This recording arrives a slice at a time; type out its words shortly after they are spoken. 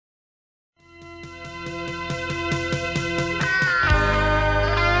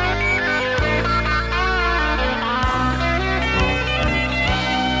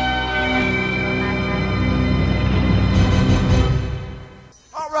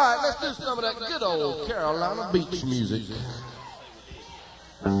right, let's do some of that good old Carolina beach music.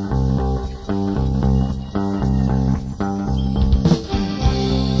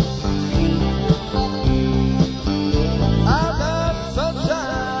 I've got sunshine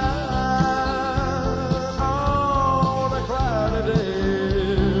on a cloudy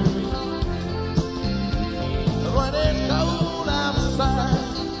day. When it's cold outside,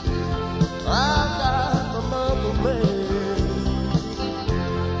 I've got the month of May.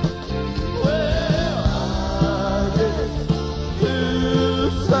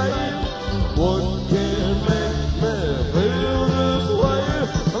 What can make me feel this way?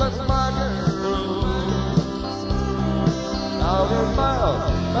 That's my girl. Out and about,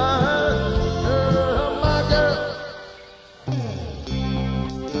 my girl.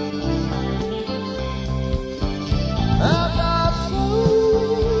 I've got so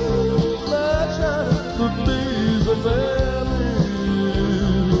much good days ahead of me.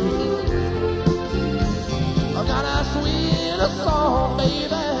 I've got a sweet song,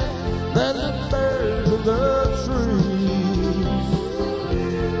 baby, than the birds in the trees.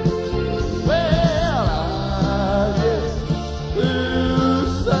 Well, I guess you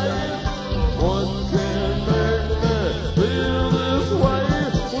say, what can make me feel this way?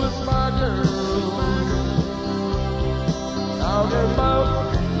 Well, it's my girl. Talking about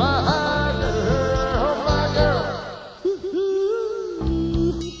my girl, my girl.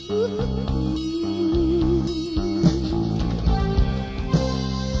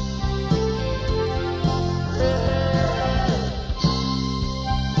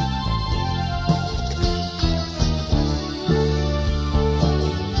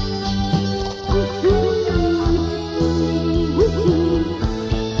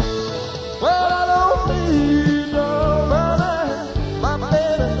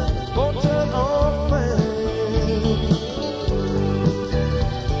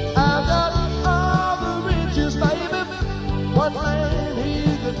 What man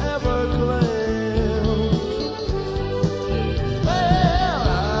he could ever claim. Well,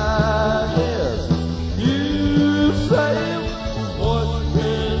 I guess you say, what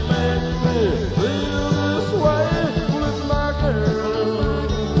can make me feel this way? Well, it's my girl.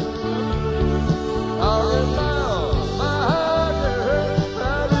 I'll get down my girl.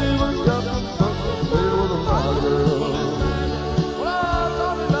 I've even got the fun to feel with my girl. Well, I'm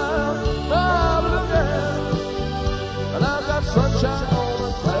talking about my little girl. And I've got sunshine on a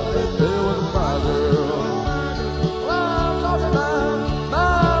cloudy day with my girl. Well, I'm talking about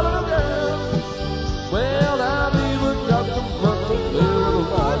my little girl. Well, I've even got the month to play with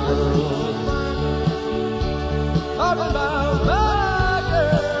my girl. Talking about my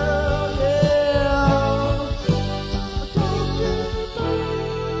girl, yeah.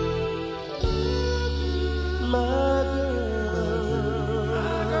 My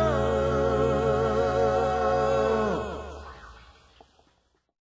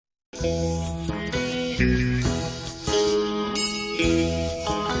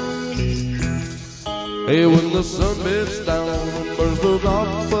hey, when the sun beats down, the birds look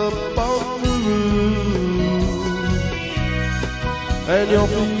off up on the roof, and your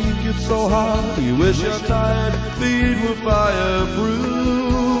feet get so hot, you wish your tired feet were fireproof.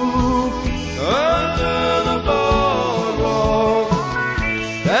 Under the boardwalk,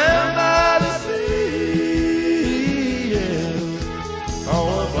 down by the sea, yeah, on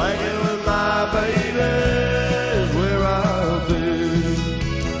a blanket with my baby is where I'll be.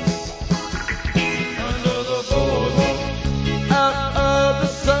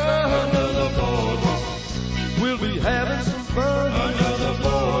 Having some fun under the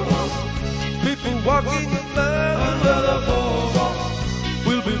boardwalk. People walking in love under the boardwalk.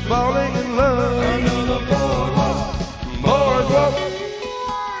 We'll be falling in love under the boardwalk. Boardwalk.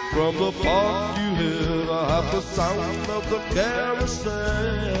 From the park you hear the happy sound of the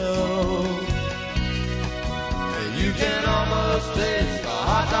carousel, and you can almost taste the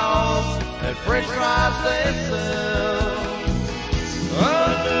hot dogs and french fries they sell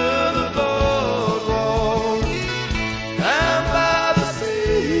under the boardwalk. Down by the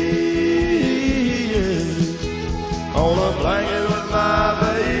sea, yeah. On a blanket with my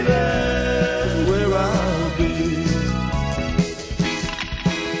baby is where I'll be.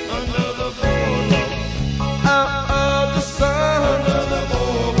 Under the boardwalk, out of the sun. Under the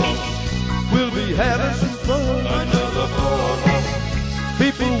boardwalk, we'll be having some fun. Under the boardwalk,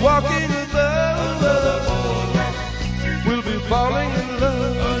 people walking in love. Under the boardwalk,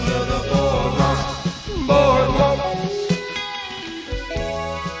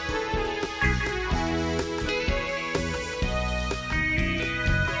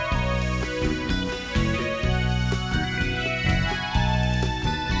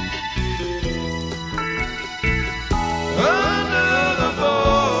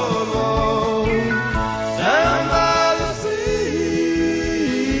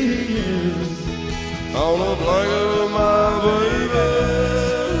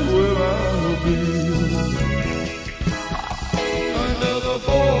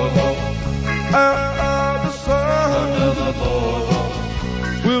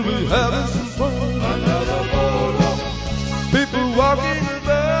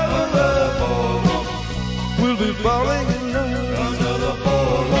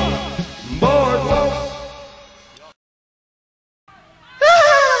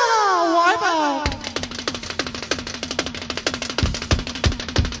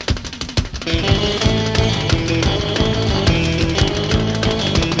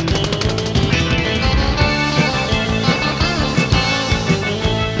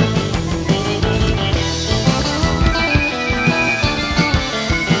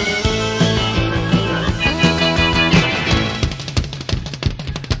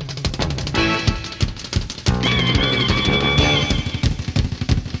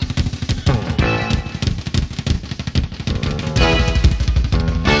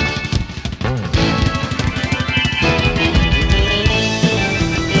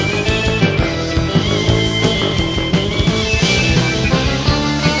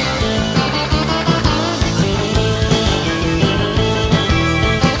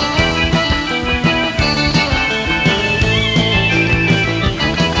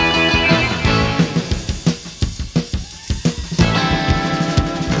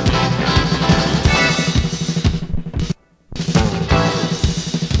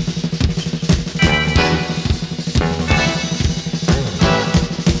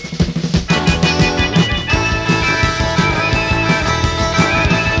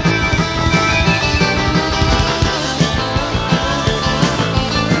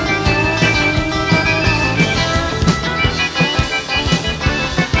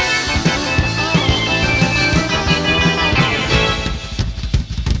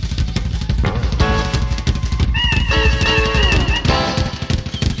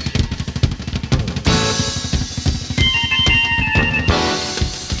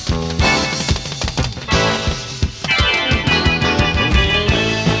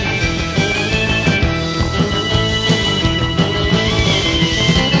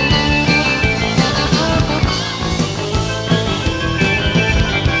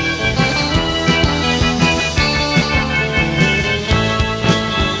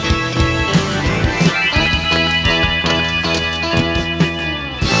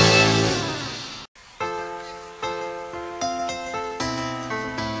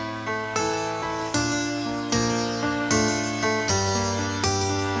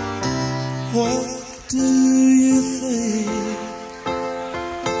 What do you think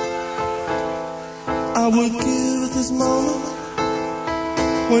I would give at this moment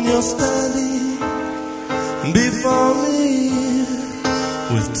when you're standing before me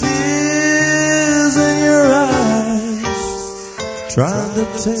with tears in your eyes, trying to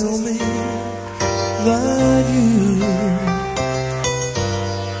tell me that you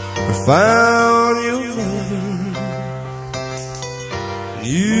found your lover?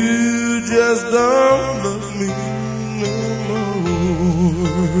 You just don't love me no more.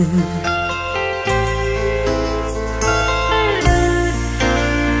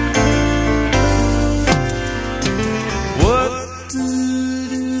 What do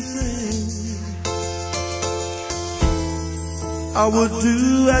you think I would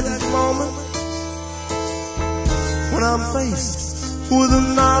do at this moment when I'm faced with the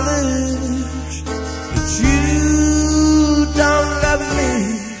knowledge that you don't love me?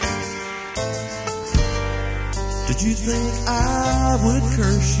 Did you think I would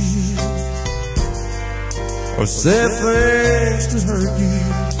curse you or say things to hurt you?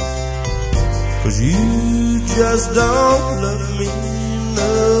 'Cause you just don't love me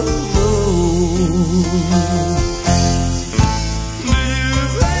no more. Do you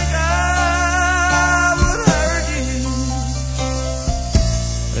think I would hurt you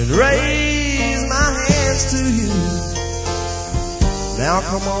and raise my hands to you? Now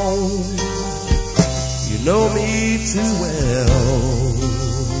come on, you know me too well.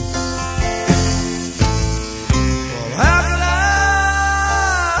 Well, how could I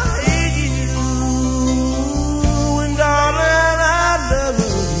hate you when, darling, I love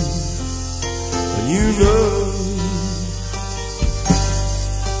you? And you know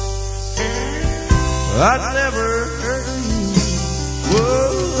I'd never hurt you.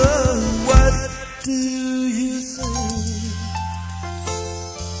 Whoa, what do you think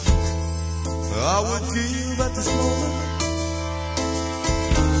I would give at this moment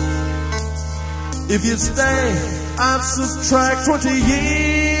if you'd stay? I'd subtract 20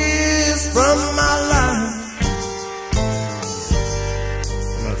 years from my life,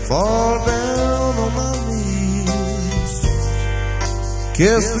 and I'd fall down on my knees,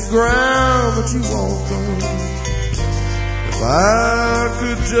 kiss the ground that you walked on, if I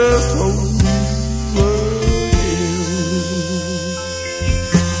could just hold you again.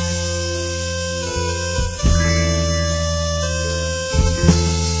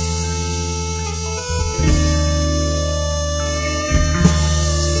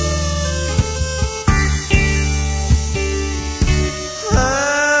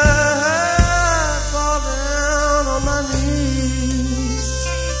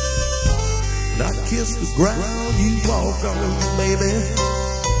 kiss the ground you walk on, baby.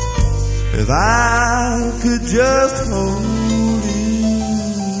 If I could just hold you,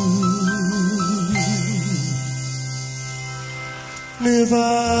 and if I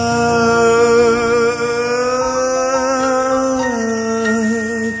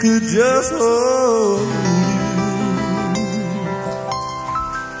could just hold you,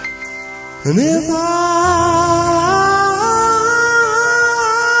 and if I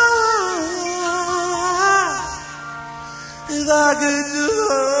could just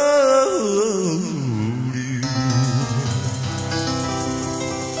hold you.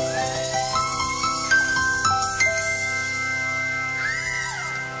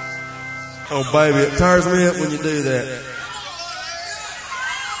 Oh, baby, it tears me up when you do that.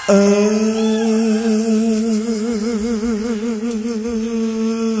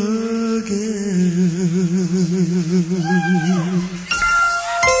 Again.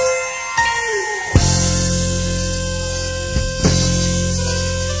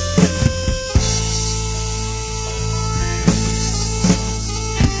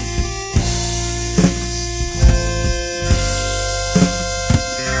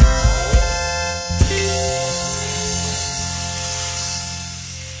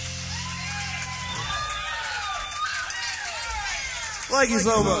 Thank you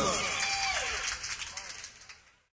so much.